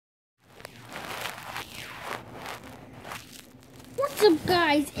What's up,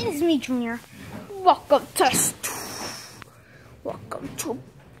 guys? It's me, Junior. Welcome to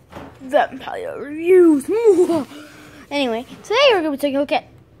Vampire Reviews. Anyway, today we're going to be taking a look at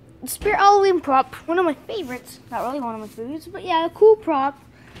the Spirit Halloween prop. One of my favorites. Not really one of my favorites, but yeah, a cool prop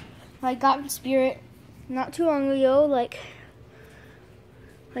I got in Spirit not too long ago.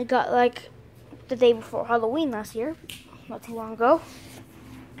 I got the day before Halloween last year. Not too long ago.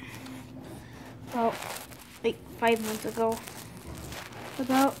 About 5 months ago.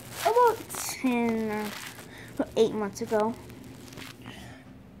 About 8 months ago.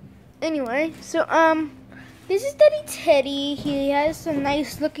 Anyway, so this is Deady. He has some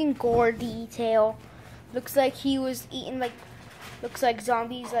nice looking gore detail. Looks like he was eaten looks like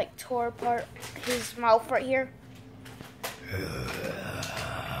zombies tore apart his mouth right here.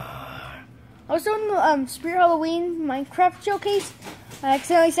 I was doing the Spirit Halloween Minecraft showcase. I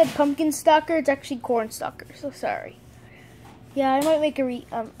accidentally said pumpkin stalker. It's actually corn stalker. So sorry. Yeah, I might make a remake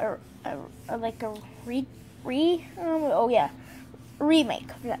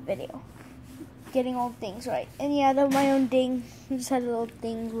of that video. Getting all things right. And yeah, my own thing. I just had a little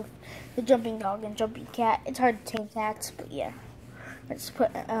thing with the jumping dog and jumping cat. It's hard to tame cats, but yeah. I just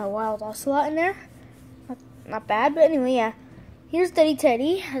put a wild ocelot in there. Not bad, but anyway, yeah. Here's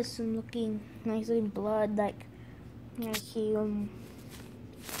Teddy. Has some nice looking blood,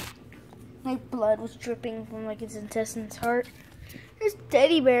 blood was dripping from his intestines heart. Here's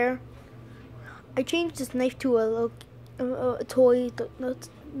Teddy Bear. I changed this knife to a toy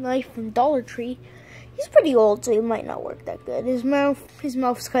knife from Dollar Tree. He's pretty old, so he might not work that good. His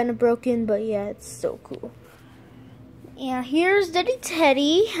mouth's kind of broken, but yeah, it's so cool. Yeah, here's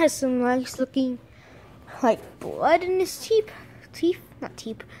Teddy. Has some nice looking blood in his teeth.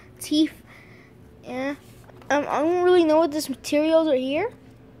 Yeah. I don't really know what this material is right here.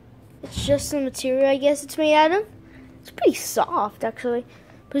 It's just some material, I guess it's made out of. It's pretty soft, actually.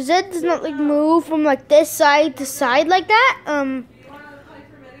 But his head does not move from this side to side like that.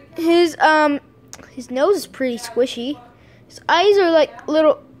 His nose is pretty squishy. His eyes are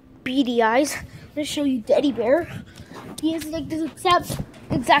little beady eyes. I'm gonna show you Teddy Bear. He has this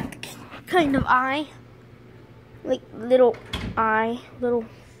exact kind of eye. Little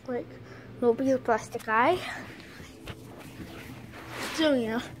piece of plastic eye. So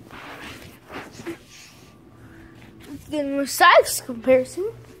yeah. Let's get a more size comparison.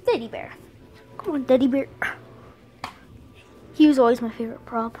 Teddy Bear. Come on, Teddy Bear. He was always my favorite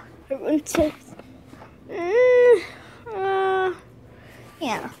prop. Everyone says,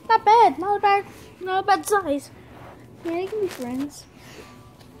 yeah, not bad, not a bad size. Yeah, they can be friends.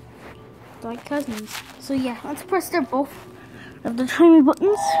 They're like cousins. So yeah, let's press their both of the tiny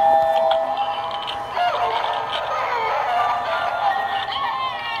buttons.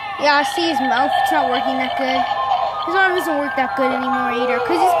 Yeah, I see his mouth. It's not working that good. His arm doesn't work that good anymore either,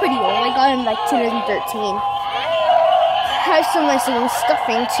 because he's pretty old. I got him 2013. Has some nice little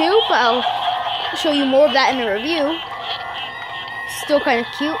stuffing too, but I'll show you more of that in the review. Still kind of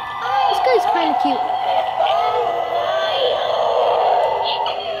cute. This guy's kind of cute.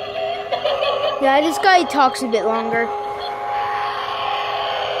 Yeah, this guy talks a bit longer.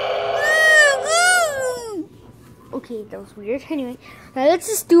 Okay, that was weird. Anyway, now let's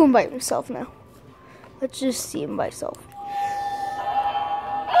just do him by himself now. Let's just see him by himself.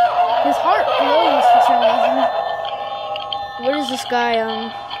 His heart glows for some reason. What is this guy,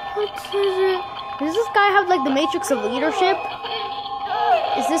 what is it? Does this guy have the matrix of leadership?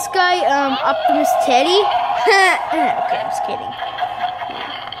 Is this guy, Optimus Teddy? Okay, I'm just kidding.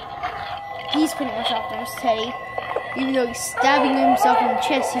 He's pretty much Optimus Teddy. Even though he's stabbing himself in the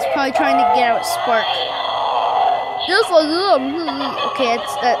chest, he's probably trying to get out a spark. Just like okay,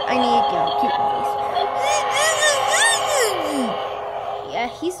 I need to get a cute voice. Yeah,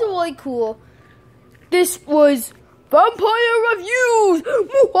 he's really cool. This was Vampire Reviews!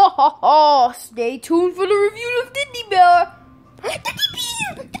 Stay tuned for the review of Deady Bear!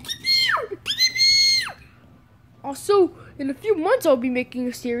 Also, in a few months I'll be making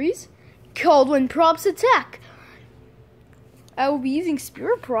a series called When Props Attack. I will be using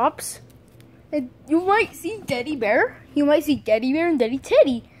spirit props. And you might see Teddy Bear. You might see Teddy Bear and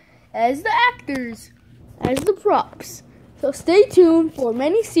Teddy as the actors, as the props. So stay tuned for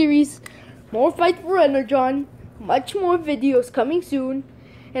many series, more Fight for Energon, much more videos coming soon.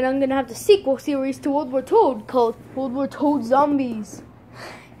 And I'm gonna have the sequel series to World War Toad called World War Toad Zombies.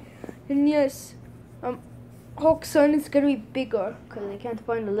 And yes, Hulk's son is gonna be bigger because I can't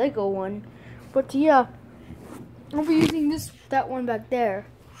find a Lego one. But yeah, I'll be using that one back there.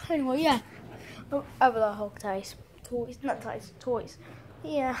 Anyway, yeah. I have a lot of Hulk toys. Toys.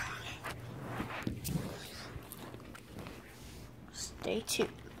 Yeah. Stay tuned.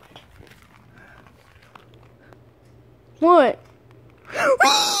 What?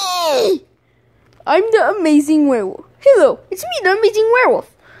 I'm the Amazing Werewolf. Hello, it's me, the Amazing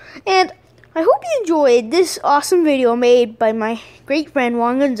Werewolf. And I hope you enjoyed this awesome video made by my great friend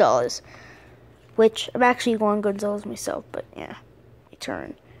Juan Gonzalez. Which, I'm actually Juan Gonzalez myself, but yeah, I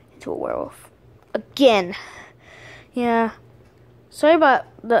turned into a werewolf. Again. Yeah. Sorry about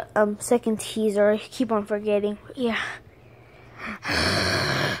the second teaser. I keep on forgetting. Yeah.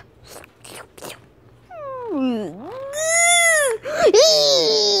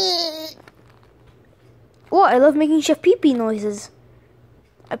 Oh, I love making Chef Pee Pee noises.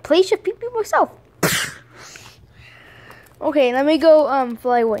 I play Chef Pee Pee myself. Okay, let me go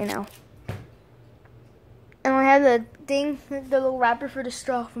fly away now. And I have the thing, the little wrapper for the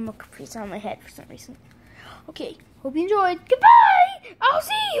straw from a caprice on my head for some reason. Okay, hope you enjoyed. Goodbye! I'll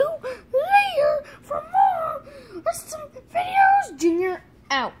see you later for more awesome videos. Junior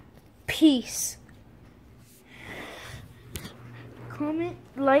out. Peace. Comment,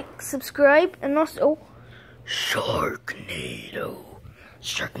 like, subscribe, and also Sharknado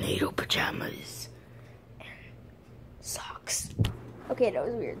pajamas and socks. Okay, that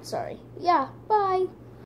was weird. Sorry. Yeah, bye.